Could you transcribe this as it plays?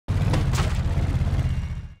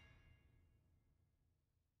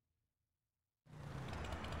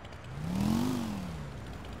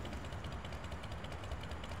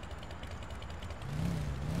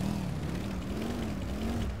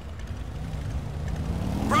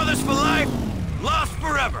Lost for life, lost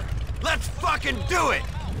forever. Let's fucking do it!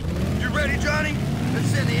 You ready, Johnny? Let's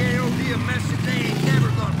send the AOD a message they ain't never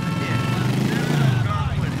gonna forget.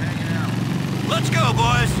 Quit hanging out. Let's go,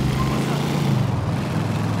 boys!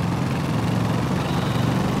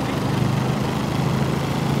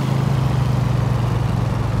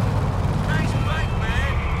 Nice bike,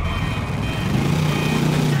 man.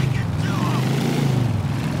 Take it to him.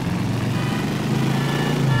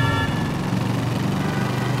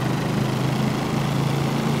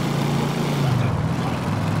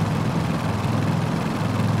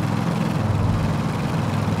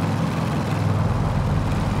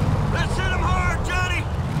 Let's hit him hard, Johnny.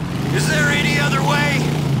 Is there any other way?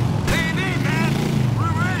 Maybe, man.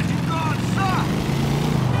 River Edge is gone soft.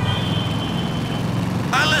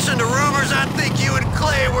 I listen to rumors. I think you and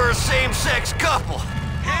Clay were a same-sex couple.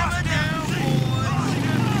 Hammer down, boys.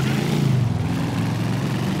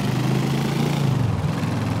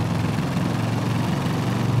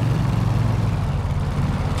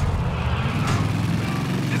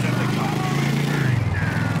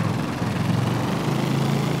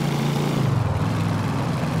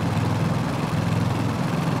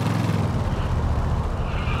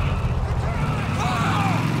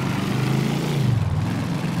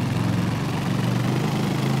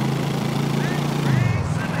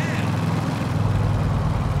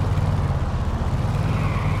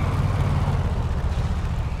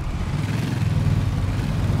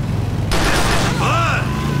 Fun!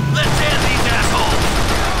 Let's end these assholes!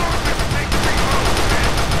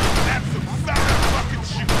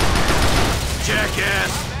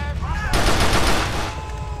 Jackass!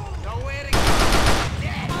 Nowhere to go.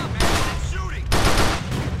 Yeah, man. Shooting.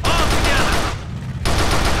 All together!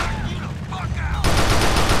 You the fuck out.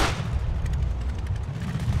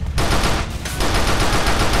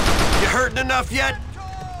 You hurting enough yet?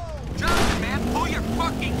 Jonathan, man, pull your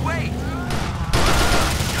fucking weight.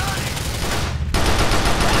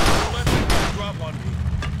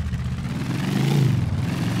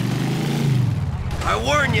 I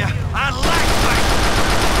warn you, I like fighting!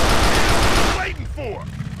 What are you waiting for?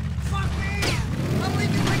 Fuck me! I'm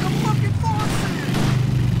leaving like a fucking faucet!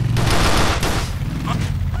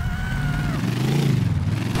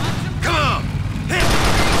 Come on! Hit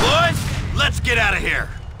me, boys! Let's get out of here!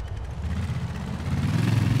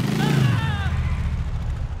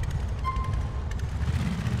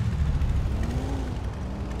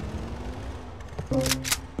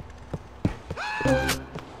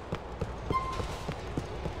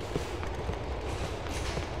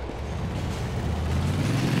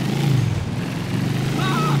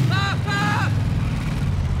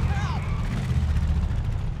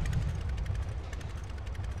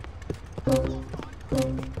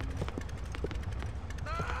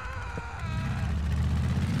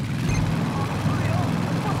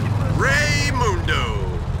 Raymundo!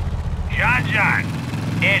 John,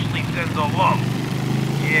 Ashley sends her love.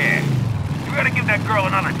 Yeah. You gotta give that girl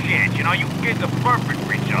another chance, you know? You gave the perfect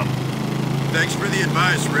for each other. Thanks for the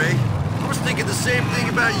advice, Ray. I was thinking the same thing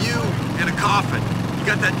about you and a coffin. You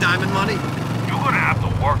got that diamond money? You're gonna have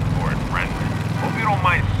to work for it, friend. Hope you don't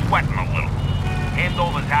mind sweating a little.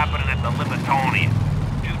 Handover's happening at the Libertonian.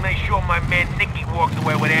 Just make sure my man Nicky walks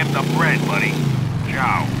away with half the bread, buddy.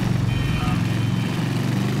 Ciao.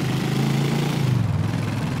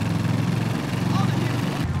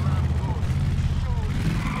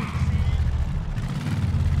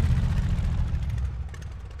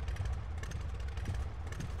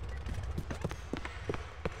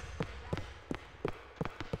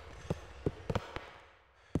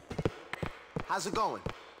 How's it going?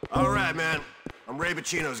 All right, man. I'm Ray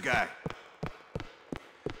Pacino's guy.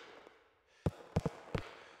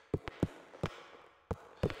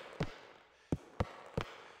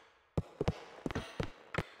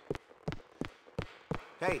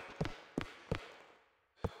 Hey,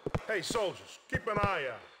 Hey, soldiers, keep an eye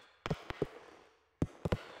out.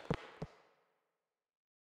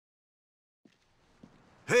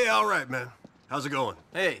 Hey, all right, man. How's it going?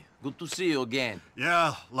 Hey, good to see you again.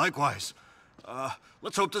 Yeah, likewise.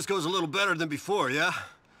 Let's hope this goes a little better than before, yeah?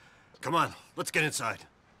 Come on, let's get inside.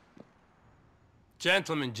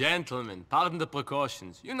 Gentlemen, pardon the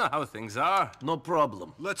precautions. You know how things are. No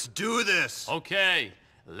problem. Let's do this! Okay,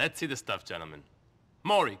 let's see the stuff, gentlemen.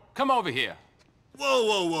 Maury, come over here.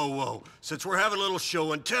 Whoa. Since we're having a little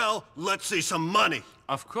show and tell, let's see some money.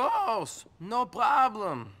 Of course, no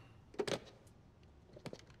problem.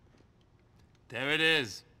 There it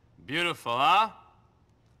is. Beautiful, huh?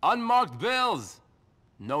 Unmarked bills.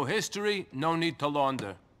 No history, no need to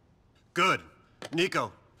launder. Good.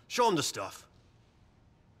 Nico, show him the stuff.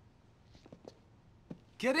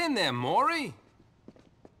 Get in there, Maury.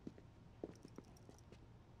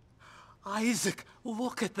 Isaac,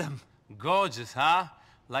 look at them. Gorgeous, huh?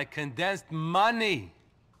 Like condensed money.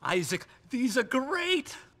 Isaac, these are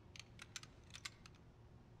great.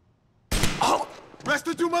 Oh! Rest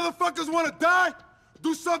of you motherfuckers wanna die?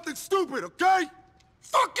 Do something stupid, okay?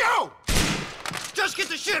 Fuck you! Just get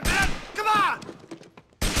the shit, man! Come on!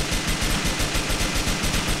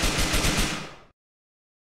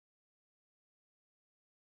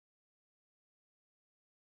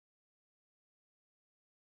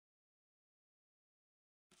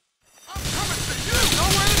 I'm coming to you!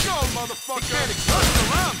 Nowhere to go, motherfucker! You can't exist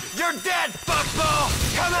around me! You're dead, fuckball!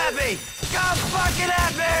 Come at me! Come fucking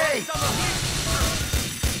at me!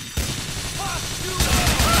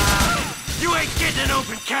 You ain't getting an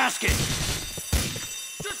open casket!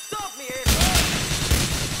 Just stop me, asshole!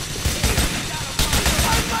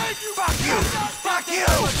 Fuck you! Fuck you!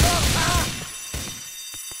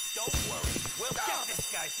 Don't worry, we'll get this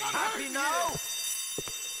guy for you. Happy now?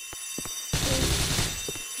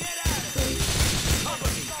 Get out of here! Cover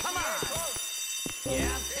me, come on! Yeah,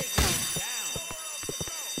 I'm taking him down.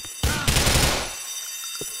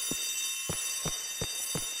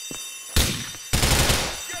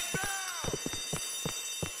 Get down!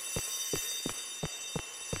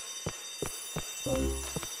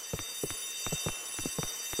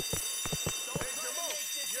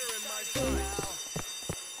 You're in my sights.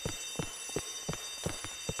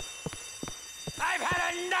 I've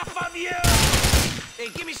had enough of you! Hey,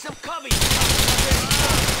 give me some cover, you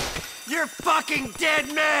You're fucking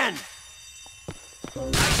dead men! I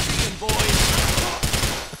see him, boys.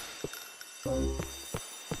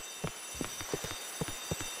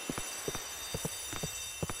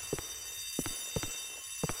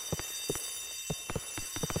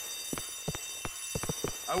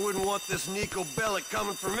 I wouldn't want this Nico Bellic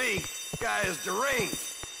coming for me. Guy is deranged.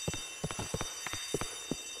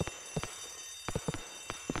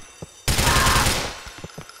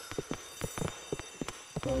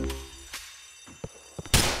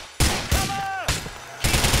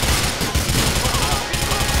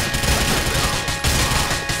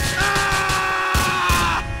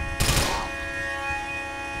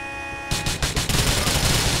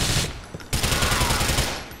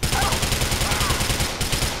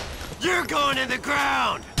 You're going in the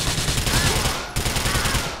ground!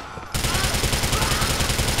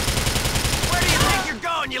 Where do you think you're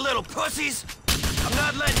going, you little pussies? I'm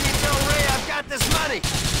not letting you tell Ray I've got this money!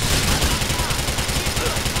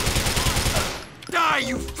 Die,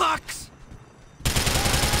 you fucks!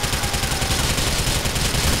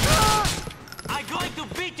 I'm going to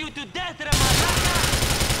beat you to death,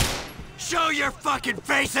 Ramazaka! Show your fucking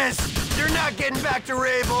faces! You're not getting back to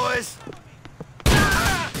Ray, boys!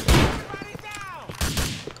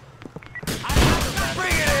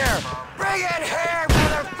 Bring it here! Bring it here,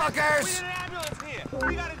 motherfuckers! We need an ambulance here!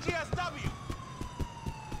 We got a GSW!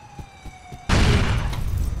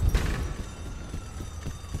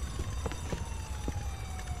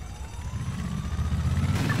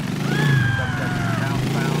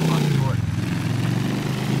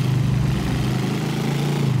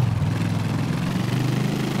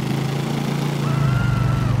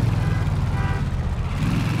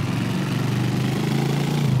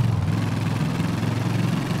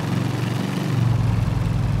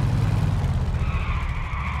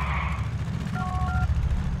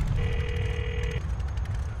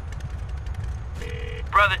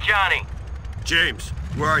 Brother Johnny, James,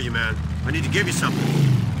 where are you, man? I need to give you something.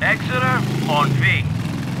 Exeter on V.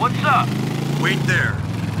 What's up? Wait there.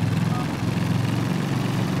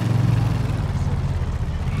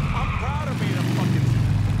 I'm proud of being a fucking...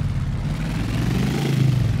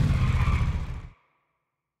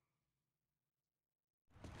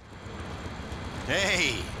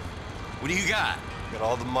 Hey, what do you got? Got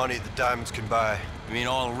all the money the diamonds can buy. You mean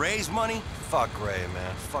all Ray's money? Fuck Ray,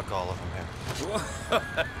 man. Fuck all of them here.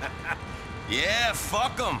 Yeah,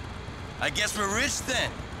 fuck 'em. I guess we're rich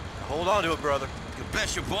then. Hold on to it, brother. You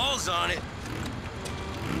bet your balls on it.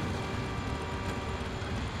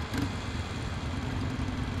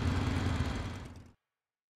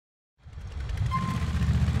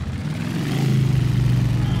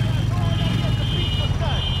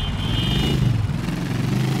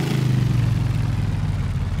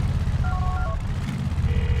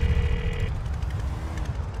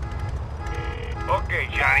 Okay,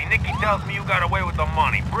 Johnny, Nicky tells me you got away with the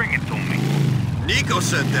money. Bring it to me. Nico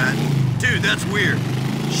said that. Dude, that's weird.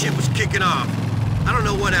 Shit was kicking off. I don't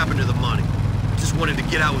know what happened to the money. Just wanted to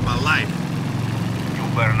get out with my life. You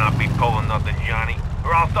better not be pulling nothing, Johnny,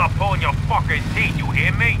 or I'll start pulling your fucking teeth, you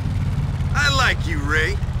hear me? I like you,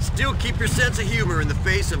 Ray. Still keep your sense of humor in the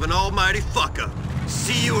face of an almighty fuck-up.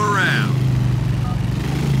 See you around.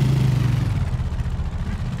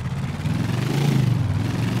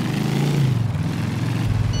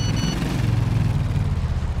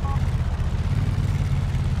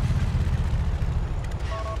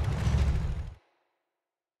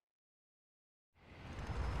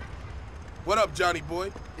 What up, Johnny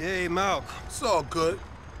boy? Hey, Malk. It's all good.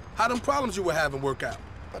 How them problems you were having work out?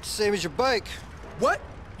 About the same as your bike. What?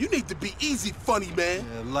 You need to be easy, funny man.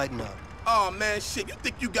 Yeah, lighten up. Oh man, shit, you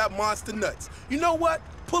think you got monster nuts. You know what?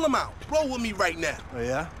 Pull them out. Roll with me right now. Oh,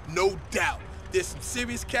 yeah? No doubt. There's some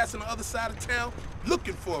serious cats on the other side of town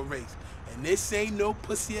looking for a race. And this ain't no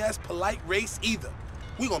pussy-ass polite race either.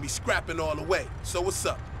 We gonna be scrapping all the way. So what's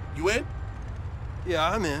up? You in? Yeah,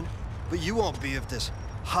 I'm in. But you won't be if this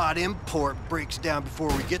hot import breaks down before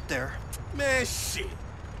we get there. Man, shit.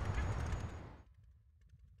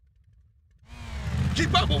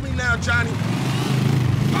 Keep up with me now, Johnny.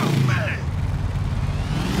 Oh, man.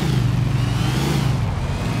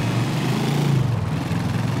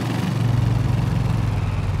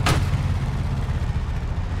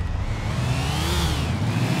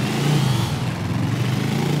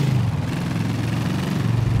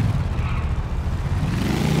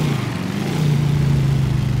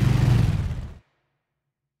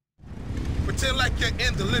 Pretend like you're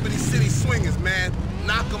in the Liberty City Swingers, man.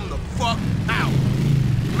 Knock them the fuck out.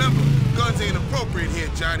 Remember, guns ain't appropriate here,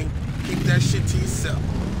 Johnny. Keep that shit to yourself.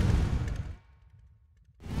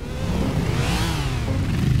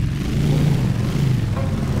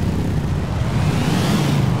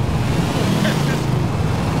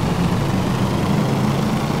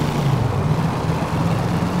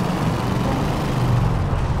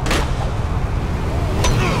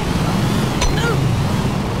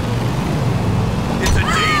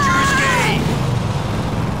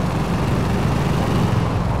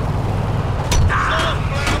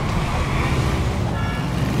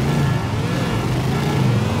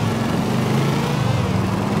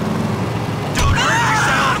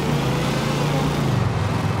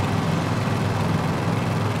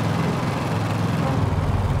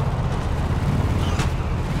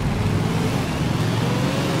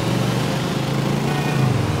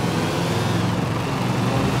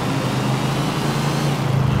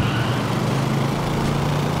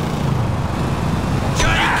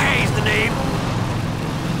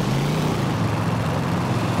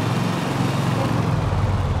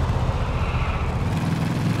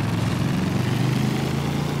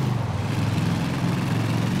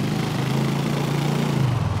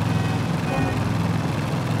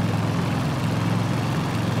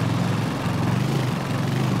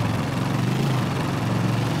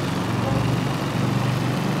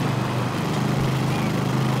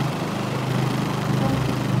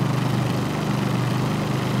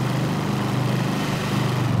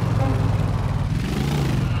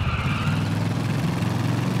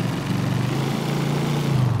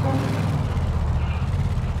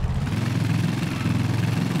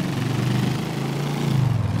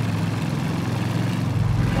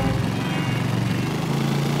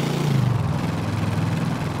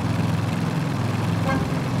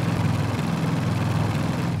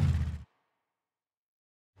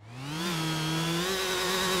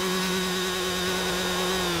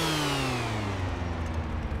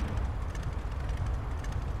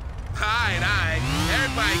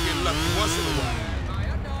 Everybody get lucky once in a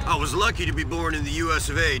while. I was lucky to be born in the US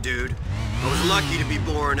of A, dude. I was lucky to be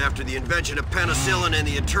born after the invention of penicillin and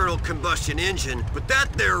the internal combustion engine, but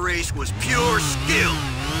that there race was pure skill.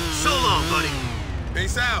 So long, buddy.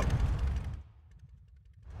 Peace out.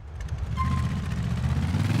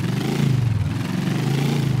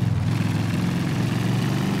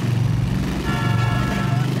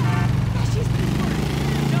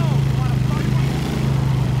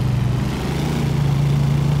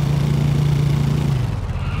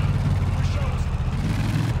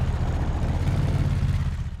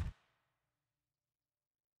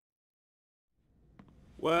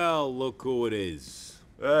 Well, look who it is.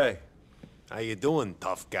 Hey, How you doing,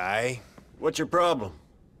 tough guy? what's your problem?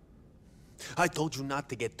 I told you not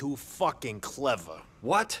to get too fucking clever.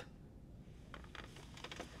 What?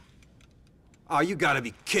 Oh, you gotta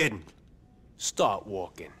be kidding. Start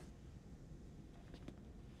walking.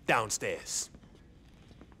 Downstairs.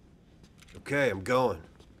 Okay, I'm going.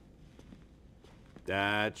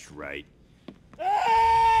 That's right.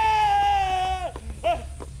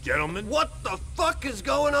 Gentlemen? What the fuck is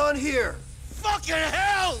going on here? Fucking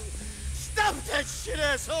hell! Stop that shit,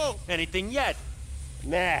 asshole! Anything yet?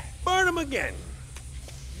 Nah. Burn him again.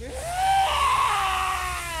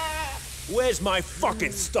 Where's my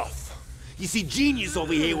fucking stuff? You see, Genius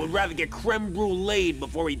over here would rather get creme brulee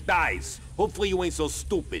before he dies. Hopefully you ain't so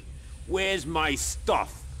stupid. Where's my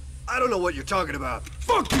stuff? I don't know what you're talking about.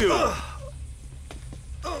 Fuck you!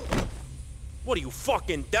 What are you,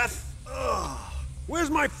 fucking deaf? Where's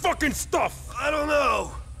my fucking stuff? I don't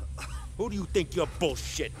know. Who do you think you're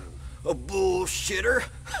bullshitting? A bullshitter?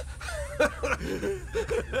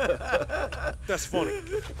 That's funny.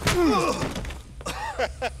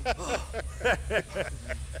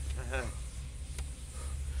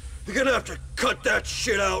 You're gonna have to cut that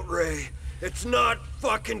shit out, Ray. It's not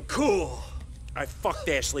fucking cool. I fucked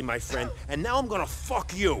Ashley, my friend, and now I'm gonna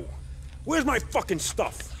fuck you. Where's my fucking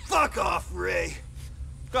stuff? Fuck off, Ray.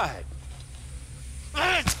 Go ahead.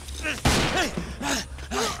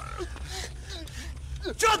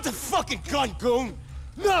 Drop the fucking gun, goon!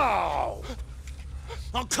 No!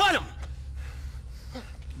 I'll cut him!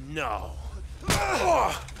 No.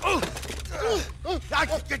 Back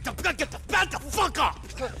the fuck up!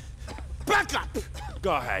 Back up!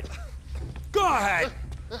 Go ahead. Go ahead!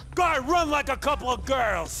 Go ahead, run like a couple of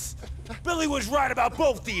girls! Billy was right about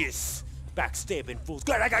both of yous. Backstabbing fools.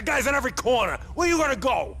 Good, I got guys in every corner. Where you gonna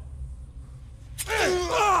go?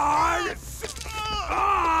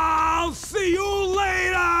 I'll see you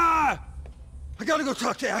later! I gotta go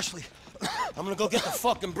talk to Ashley. I'm gonna go get the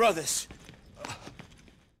fucking brothers.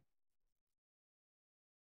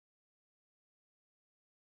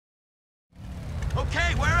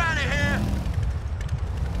 Okay, we're out of here.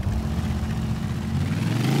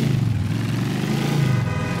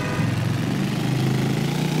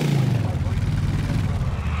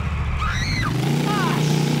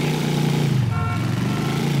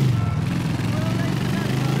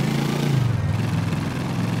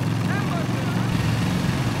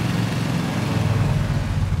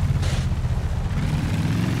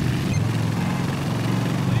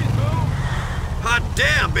 Hot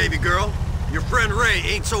damn, baby girl. Your friend Ray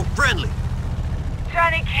ain't so friendly.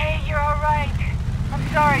 Johnny K, you're all right. I'm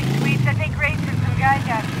sorry, sweets. I think Ray sent some guys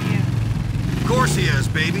after you. Of course he is,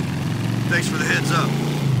 baby. Thanks for the heads up.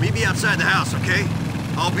 Meet me outside the house, okay?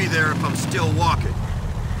 I'll be there if I'm still walking.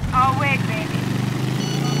 I'll wait, baby.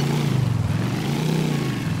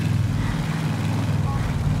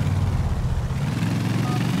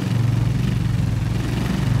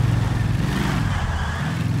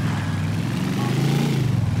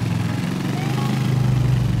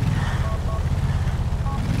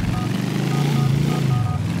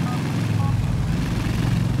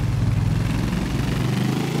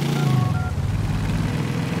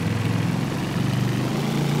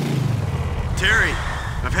 Terry,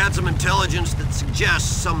 I've had some intelligence that suggests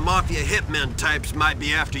some Mafia hitmen types might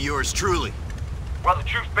be after yours truly. Well, the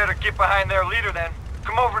troops better get behind their leader then.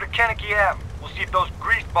 Come over to Kennedy Ave. We'll see if those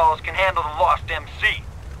greaseballs can handle the lost MC.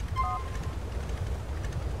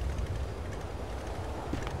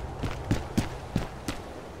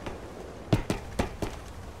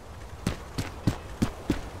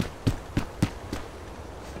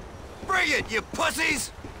 Bring it, you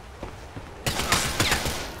pussies!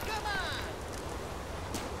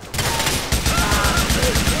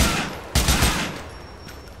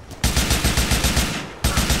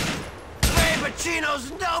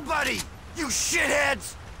 Chino's nobody, you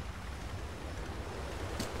shitheads!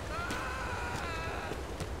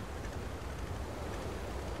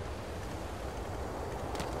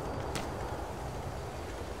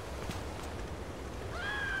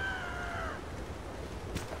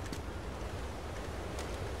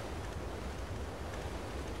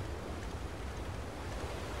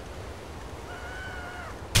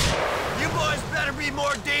 You boys better be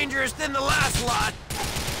more dangerous than the last lot.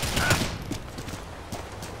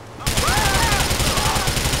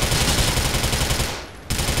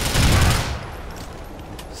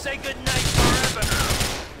 Say goodnight forever.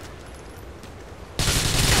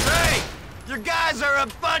 Hey! Your guys are a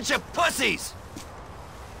bunch of pussies!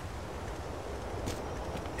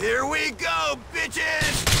 Here we go,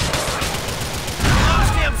 bitches!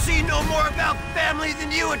 Lost MC know more about family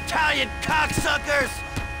than you Italian cocksuckers!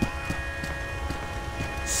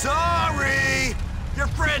 Sorry! Your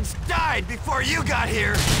friends died before you got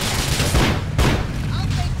here! I'll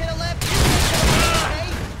take to the left, you take to the right, okay?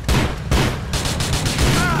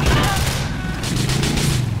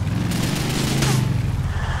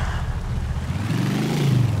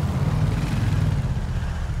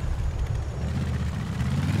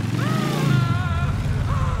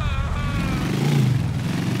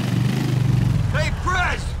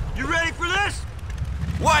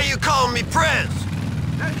 Why are you calling me Prez?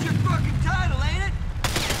 That's your fucking title, ain't it?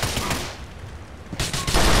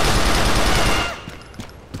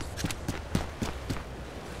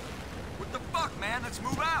 What the fuck, man? Let's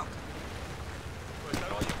move out. Is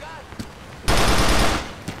that all you got?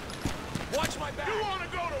 Watch my back. You wanna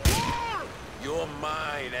go to war? You're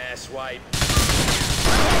mine, asswipe.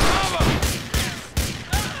 Cover!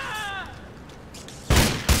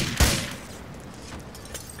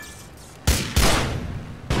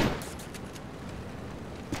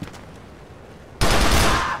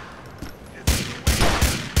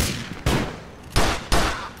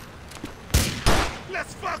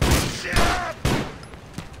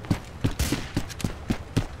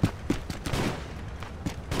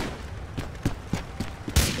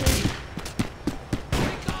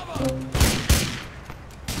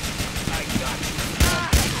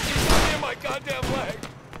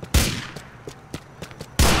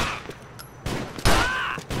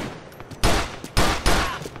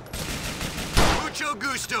 Mucho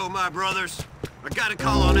gusto, my brothers. I gotta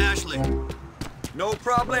call on Ashley. No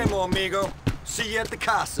problemo, amigo. See you at the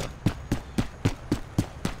casa.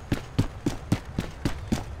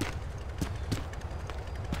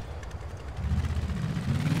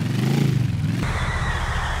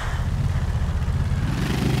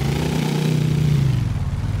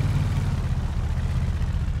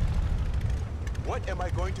 What am I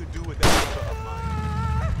going to do with that brother of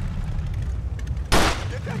mine?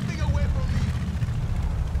 Get that thing away from me!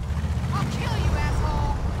 I'll kill you,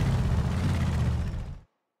 asshole!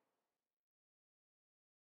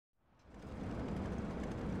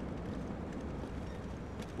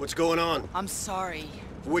 What's going on? I'm sorry.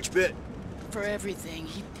 Which bit? For everything.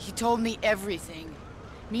 He told me everything.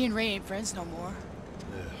 Me and Ray ain't friends no more.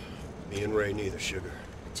 Yeah, me and Ray neither, sugar.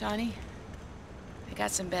 Johnny, I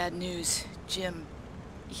got some bad news. Jim,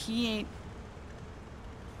 he ain't...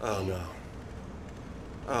 Oh, no.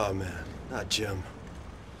 Oh, man. Not Jim.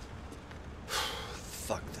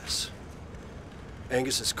 Fuck this.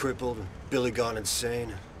 Angus is crippled and Billy gone insane.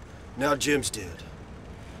 And now Jim's dead.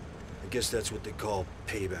 I guess that's what they call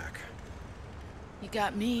payback. You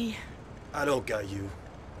got me. I don't got you.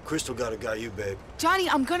 Crystal got you, babe. Johnny,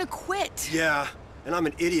 I'm gonna quit. Yeah, and I'm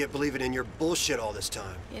an idiot believing in your bullshit all this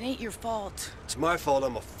time. It ain't your fault. It's my fault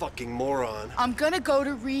I'm a fucking moron. I'm gonna go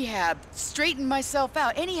to rehab, straighten myself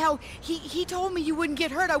out. Anyhow, he told me you wouldn't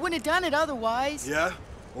get hurt. I wouldn't have done it otherwise. Yeah?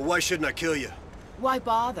 Well, why shouldn't I kill you? Why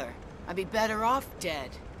bother? I'd be better off dead.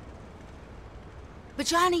 But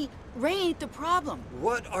Johnny, Ray ain't the problem.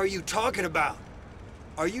 What are you talking about?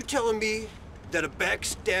 Are you telling me that a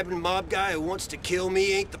backstabbing mob guy who wants to kill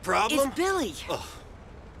me ain't the problem? It's Billy. Ugh.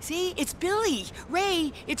 See, it's Billy.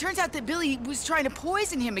 Ray, it turns out that Billy was trying to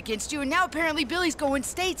poison him against you, and now apparently Billy's going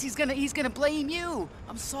states. He's gonna blame you.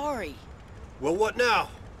 I'm sorry. Well, what now?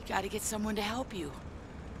 You gotta get someone to help you.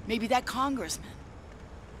 Maybe that congressman.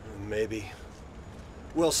 Maybe.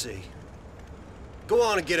 We'll see. Go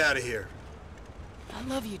on and get out of here. I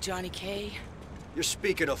love you, Johnny K. You're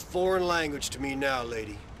speaking a foreign language to me now,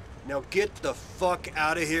 lady. Now get the fuck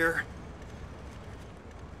out of here.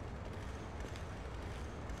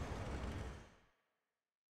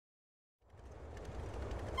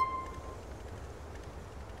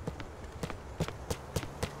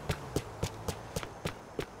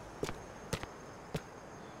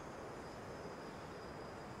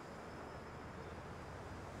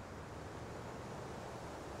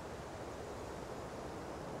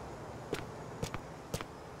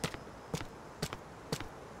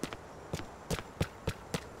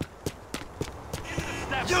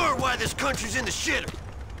 You're why this country's in the shitter.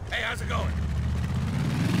 Hey, how's it going?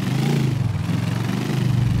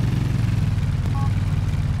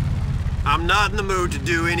 I'm not in the mood to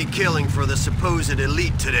do any killing for the supposed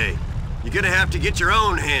elite today. You're gonna have to get your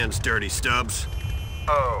own hands dirty, Stubbs.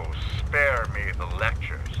 Oh, spare me the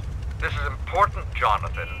lectures. This is important,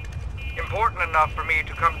 Jonathan. Important enough for me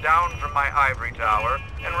to come down from my ivory tower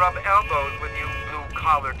and rub elbows with you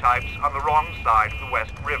blue-collar types on the wrong side of the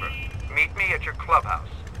West River. Meet me at your clubhouse.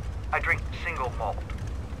 I drink single malt.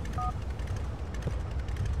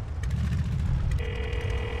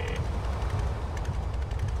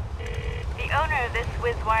 The owner of this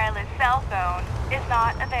Wiz Wireless cell phone is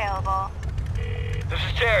not available. This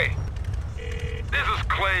is Terry. This is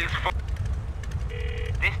Clay's phone.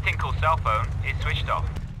 This Tinkle cell phone is switched off.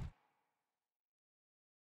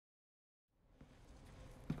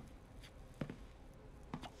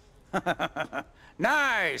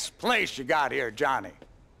 Nice place you got here, Johnny.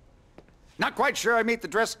 Not quite sure I meet the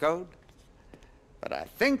dress code, but I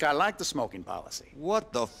think I like the smoking policy.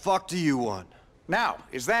 What the fuck do you want? Now,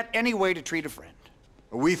 is that any way to treat a friend?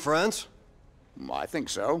 Are we friends? Well, I think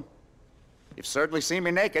so. You've certainly seen me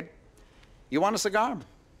naked. You want a cigar?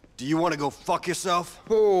 Do you want to go fuck yourself?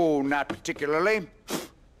 Oh, not particularly.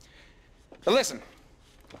 But listen,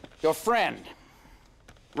 your friend,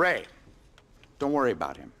 Ray, don't worry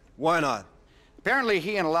about him. Why not? Apparently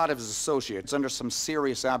he and a lot of his associates under some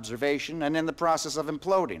serious observation and in the process of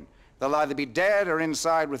imploding. They'll either be dead or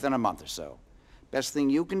inside within a month or so. Best thing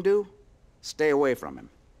you can do, stay away from him.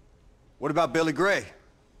 What about Billy Gray?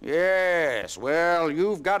 Yes, well,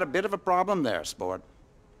 you've got a bit of a problem there, sport.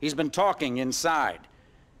 He's been talking inside.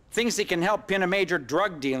 Thinks he can help pin a major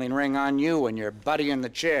drug dealing ring on you and your buddy in the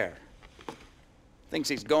chair. Thinks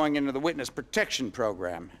he's going into the witness protection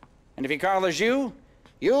program. And if he collars you,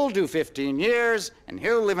 you'll do 15 years, and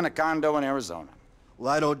he'll live in a condo in Arizona.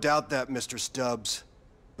 Well, I don't doubt that, Mr. Stubbs.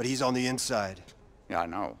 But he's on the inside. Yeah, I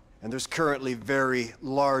know. And there's currently very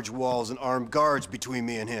large walls and armed guards between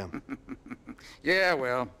me and him. Yeah,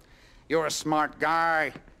 well, you're a smart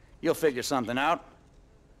guy. You'll figure something out.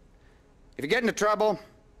 If you get into trouble,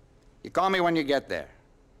 you call me when you get there.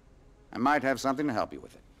 I might have something to help you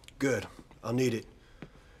with it. Good. I'll need it.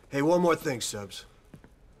 Hey, one more thing, Subs.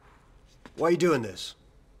 Why are you doing this?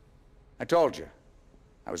 I told you.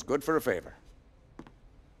 I was good for a favor.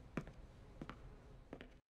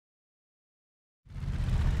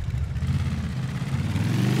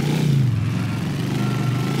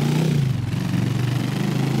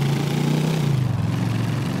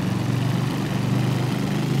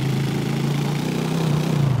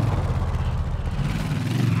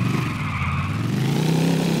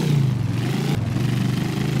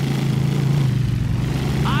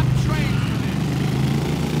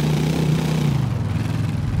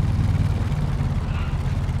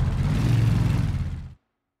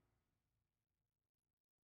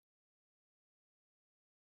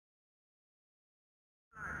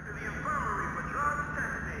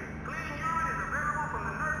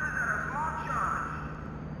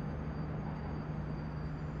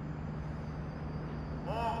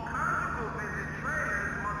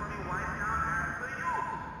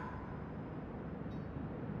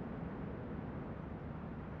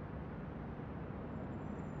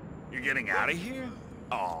 You're getting out of here?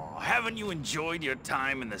 Oh, haven't you enjoyed your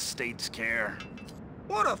time in the State's care?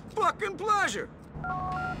 What a fucking pleasure!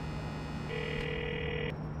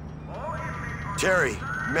 Terry,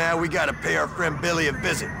 man, we gotta pay our friend Billy a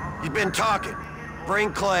visit. He's been talking.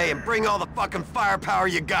 Bring Clay and bring all the fucking firepower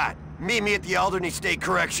you got. Meet me at the Alderney State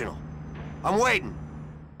Correctional. I'm waiting.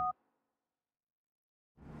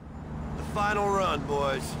 The final run,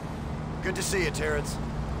 boys. Good to see you, Terrence.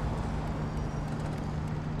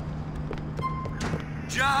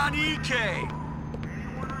 Johnny K.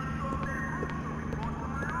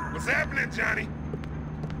 What's happening, Johnny?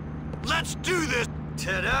 Let's do this!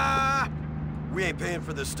 Ta-da! We ain't paying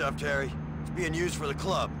for this stuff, Terry. It's being used for the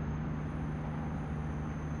club.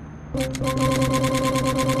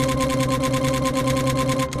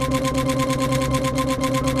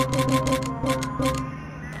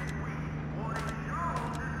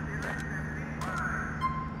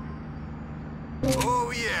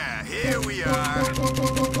 Oh yeah, here we are.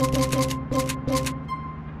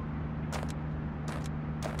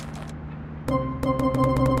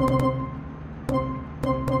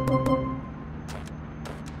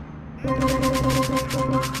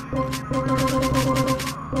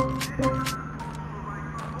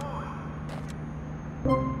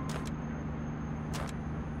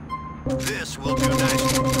 This will do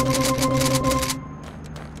nicely.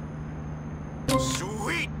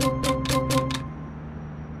 Sweet!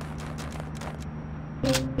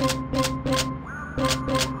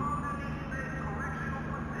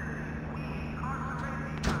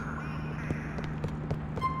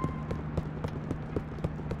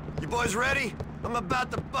 You boys ready? I'm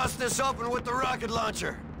about to bust this open with the rocket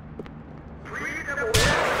launcher.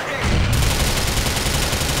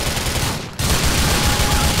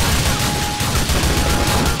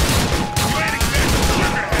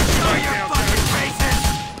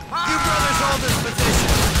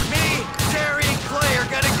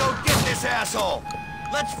 Asshole!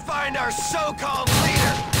 Let's find our so-called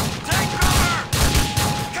leader! Take cover!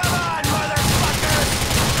 Come on, motherfuckers!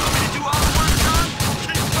 You want me to do all the work, John?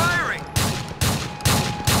 Keep firing!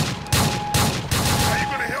 Are you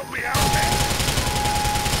gonna help me out, man?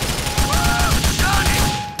 Whoa, Johnny!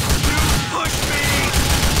 You pushed me!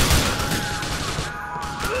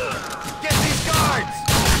 Get these guards!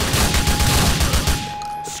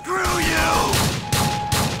 Screw you!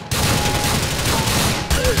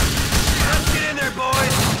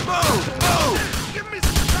 Boys, move! Move! Give me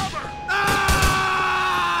some cover!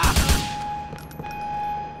 Ah!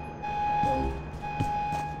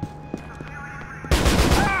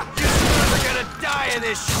 You sons are gonna die in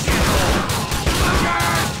this shithole!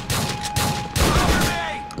 Fuckers! Over me!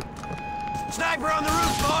 Sniper on the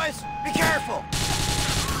roof, boys! Be careful!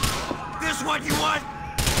 This what you want?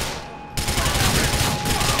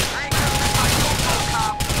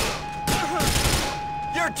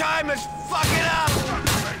 Your time is fucking up!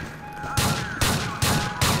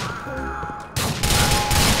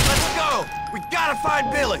 Let's go! We gotta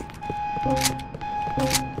find Billy!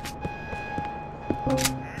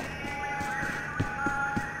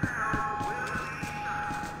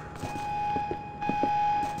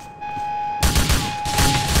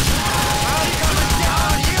 I'm coming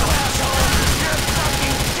down, you asshole! You're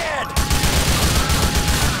fucking dead!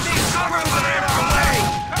 These screws are in our way!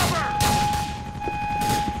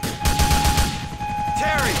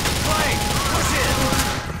 Terry, Clay, push in!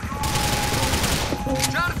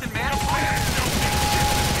 Jonathan, man!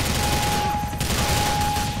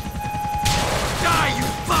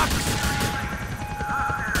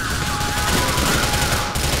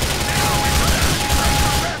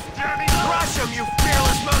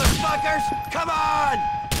 Suckers! Come on!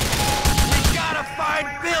 We gotta find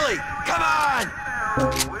Billy! Come on!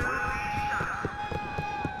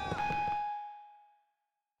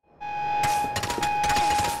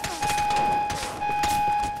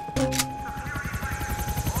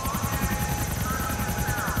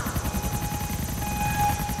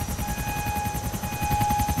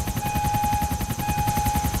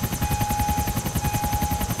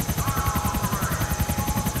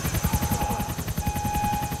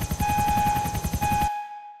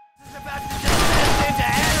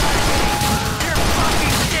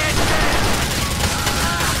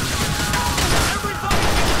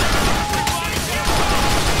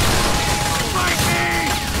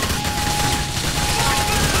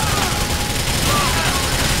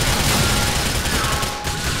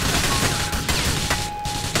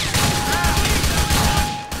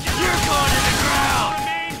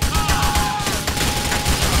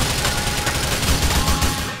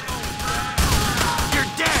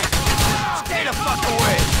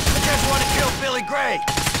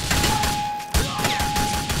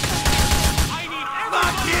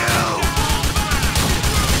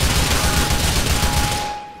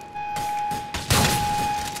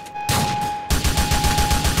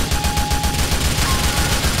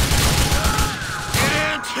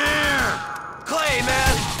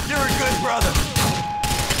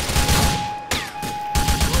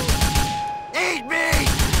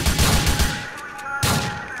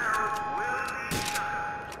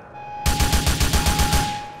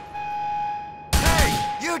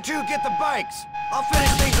 You two get the bikes. I'll finish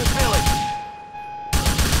things with Billy.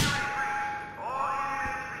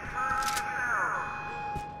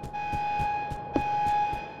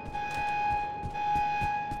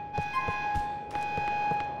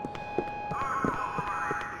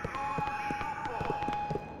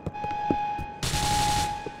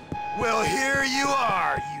 Well, here you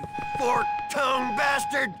are, you fork-tongued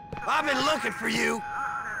bastard. I've been looking for you.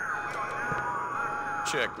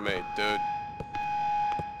 Checkmate, dude.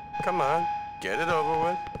 Come on, get it over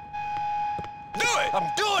with. Do it!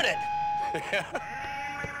 I'm doing it!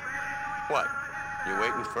 What? You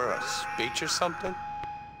waiting for a speech or something?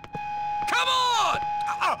 Come on!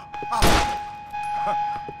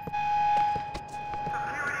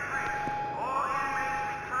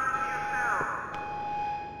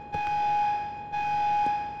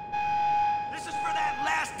 This is for that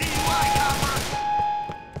last DUI, copper!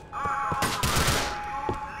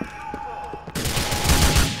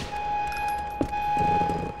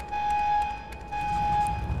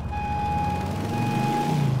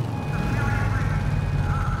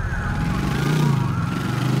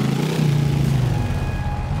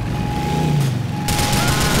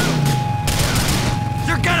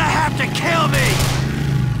 To kill me!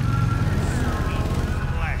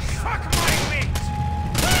 Fuck my meat!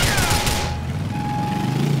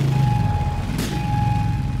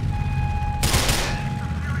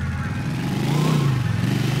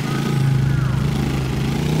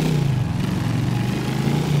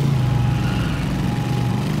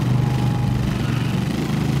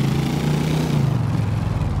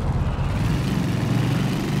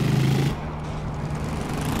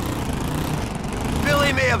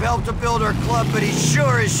 Have helped to build our club, but he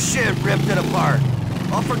sure as shit ripped it apart.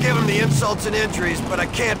 I'll forgive him the insults and injuries, but I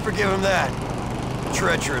can't forgive him that.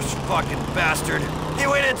 Treacherous fucking bastard. He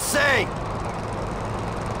went insane!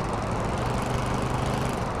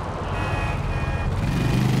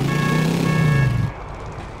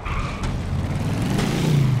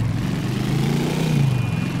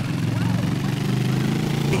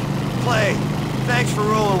 Clay, thanks for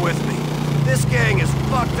rolling with me. This gang is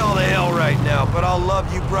fucked all to hell right now, but I'll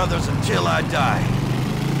love you brothers until I die.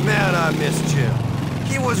 Man, I miss Jim.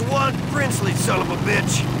 He was one princely son of a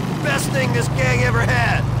bitch. Best thing this gang ever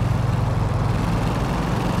had.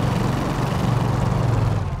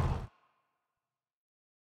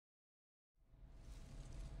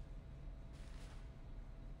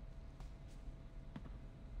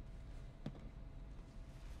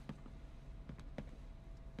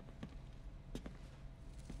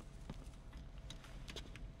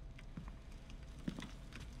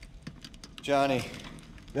 Johnny.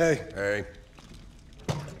 Hey. Hey.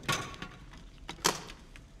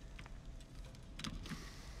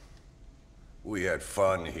 We had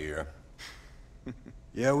fun here.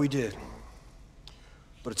 Yeah, we did.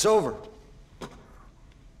 But it's over.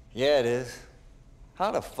 Yeah, it is.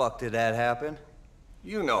 How the fuck did that happen?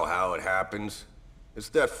 You know how it happens. It's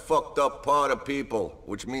that fucked up part of people,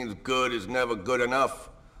 which means good is never good enough.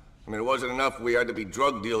 I mean, it wasn't enough we had to be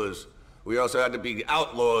drug dealers. We also had to be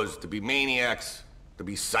outlaws, to be maniacs, to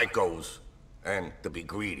be psychos, and to be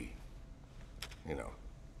greedy. You know,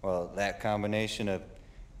 Well, that combination of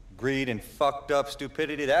greed and fucked up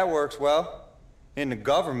stupidity, that works well. In the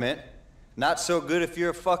government. Not so good if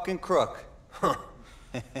you're a fucking crook. Huh.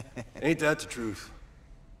 Ain't that the truth?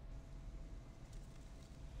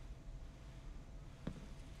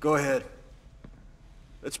 Go ahead.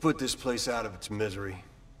 Let's put this place out of its misery.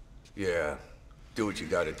 Yeah, do what you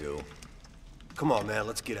gotta do. Come on, man,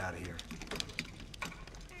 let's get out of here.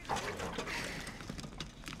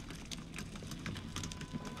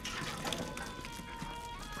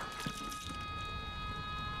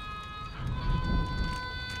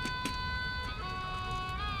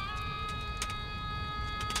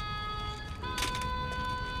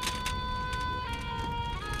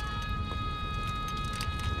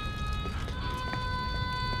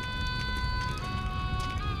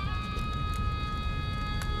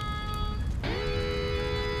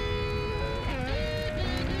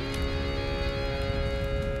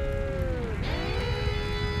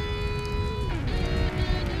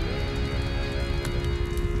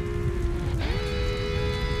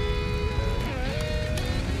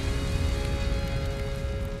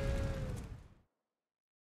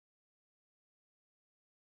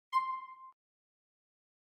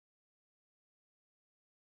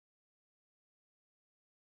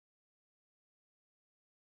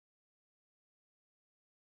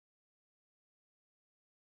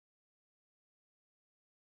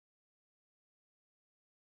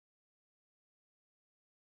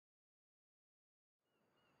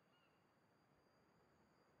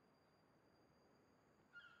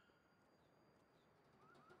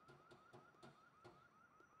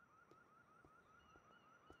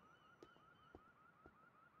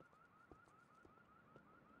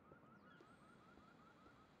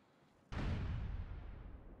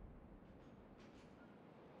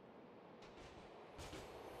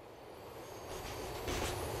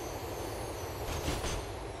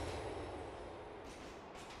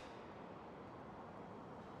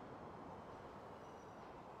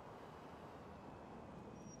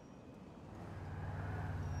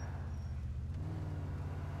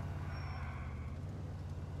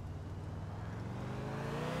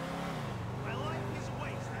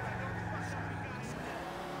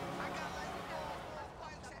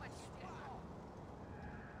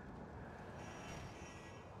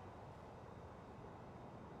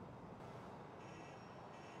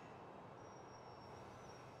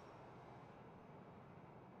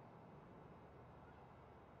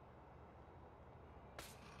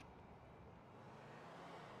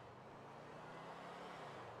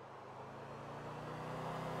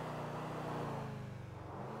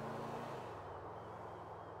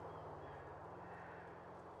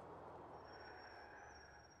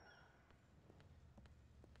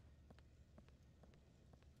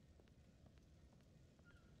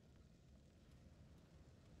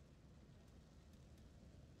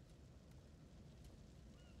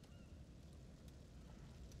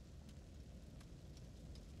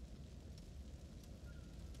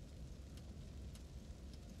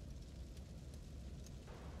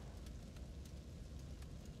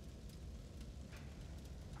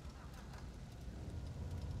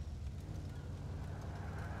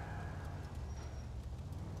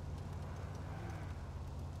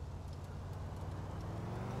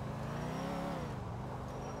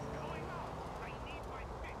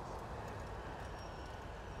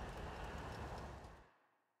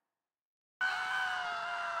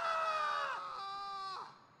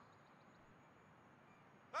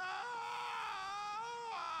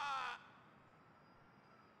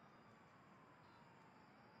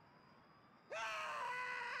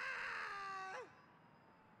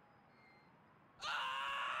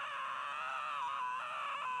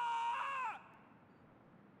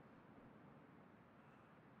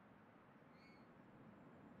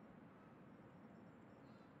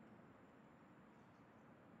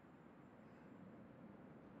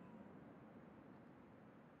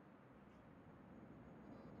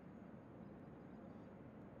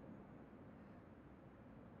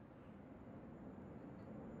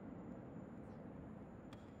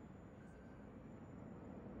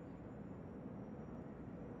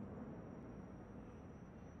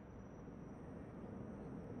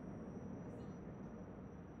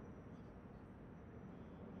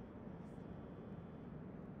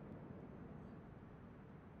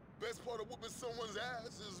 Best part of whooping someone's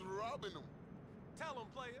ass is robbing them. Tell him,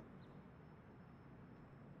 player.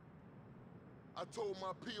 I told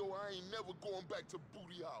my P.O. I ain't never going back to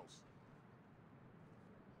Booty House.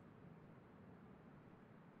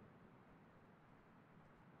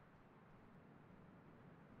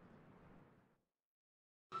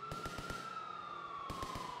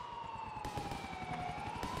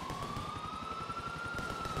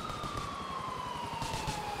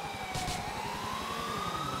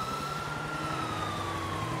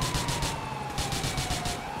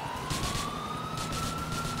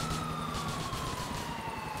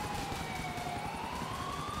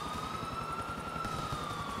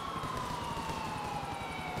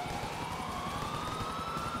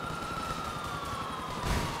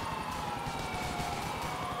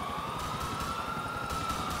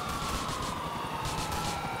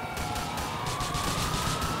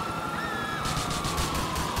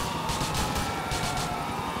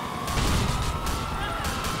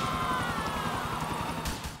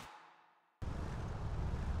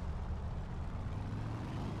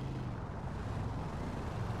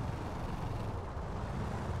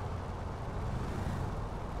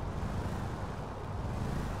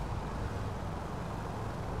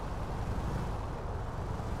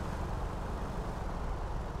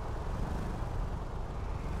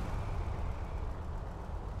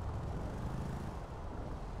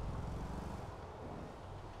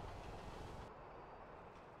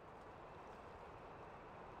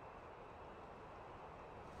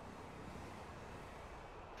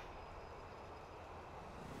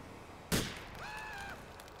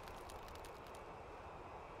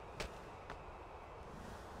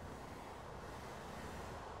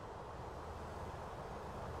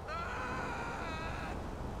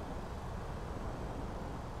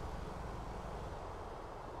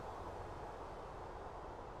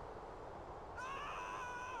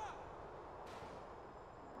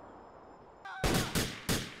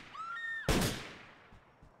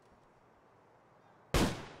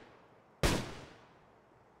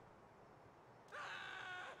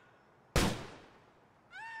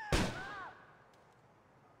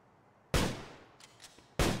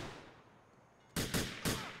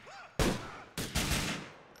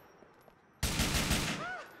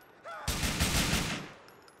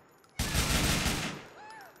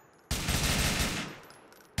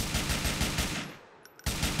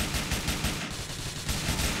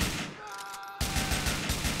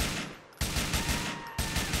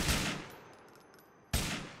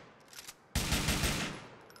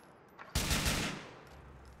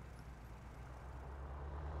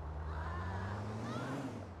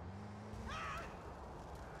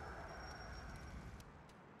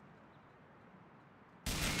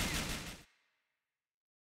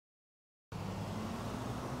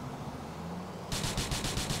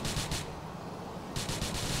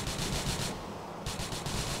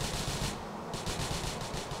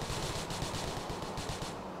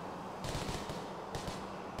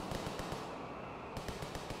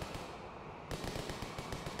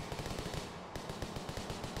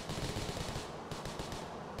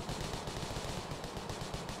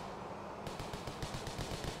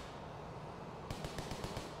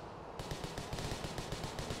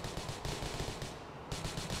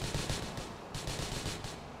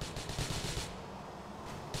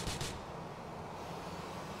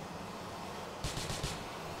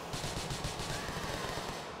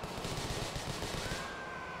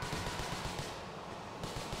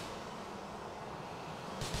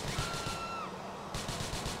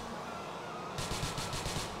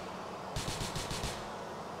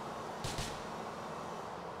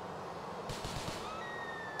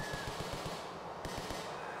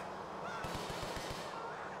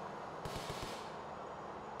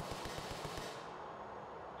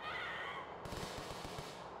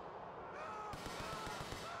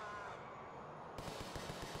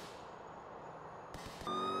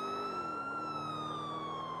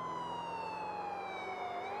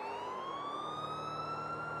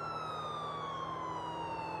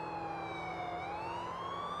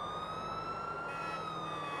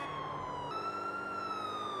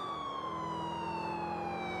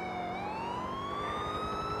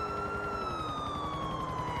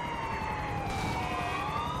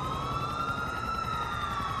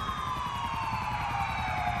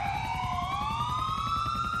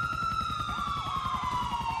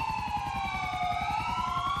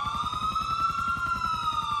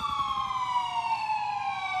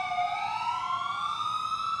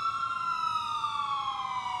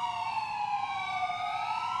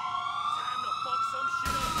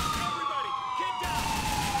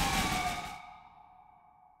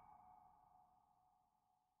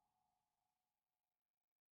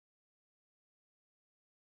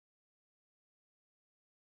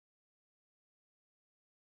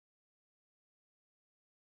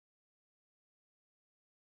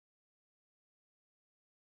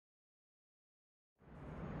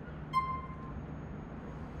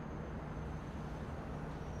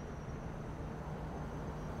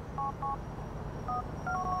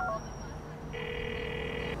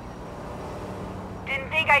 Didn't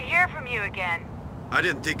think I'd hear from you again. I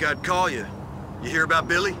didn't think I'd call you. You hear about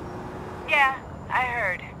Billy? Yeah, I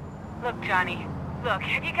heard. Look, Johnny. Look,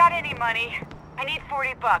 have you got any money? I need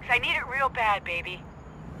 $40. I need it real bad, baby.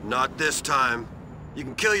 Not this time. You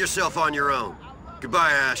can kill yourself on your own.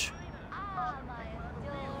 Goodbye, Ash.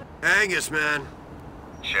 Angus, man.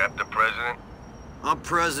 Chapter president? I'm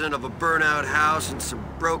president of a burnout house and some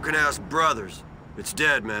broken-ass brothers. It's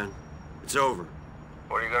dead, man. It's over.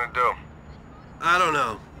 What are you gonna do? I don't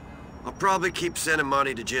know. I'll probably keep sending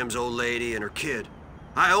money to Jim's old lady and her kid.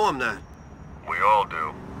 I owe him that. We all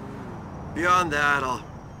do. Beyond that, I'll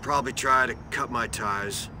probably try to cut my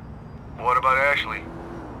ties. What about Ashley?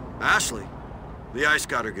 Ashley? The ice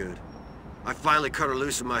got her good. I finally cut her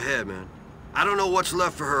loose in my head, man. I don't know what's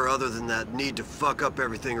left for her other than that need to fuck up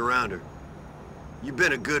everything around her. You've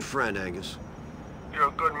been a good friend, Angus. You're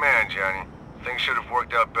a good man, Johnny. Things should have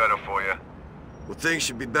worked out better for you. Well, things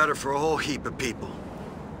should be better for a whole heap of people.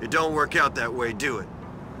 It don't work out that way, do it?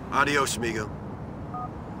 Adios, amigo.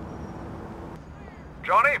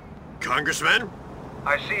 Johnny? Congressman?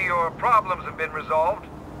 I see your problems have been resolved.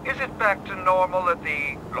 Is it back to normal at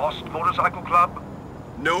the Lost Motorcycle Club?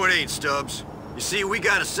 No, it ain't, Stubbs. You see, we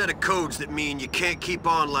got a set of codes that mean you can't keep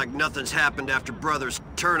on like nothing's happened after brothers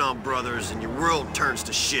turn on brothers and your world turns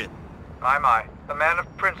to shit. My. A man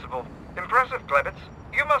of principle. Impressive, Klebitz.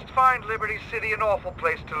 You must find Liberty City an awful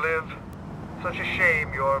place to live. Such a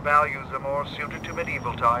shame your values are more suited to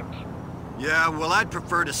medieval times. Yeah, well, I'd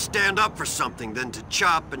prefer to stand up for something than to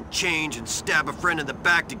chop and change and stab a friend in the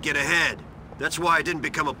back to get ahead. That's why I didn't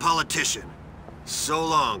become a politician. So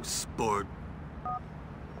long, sport.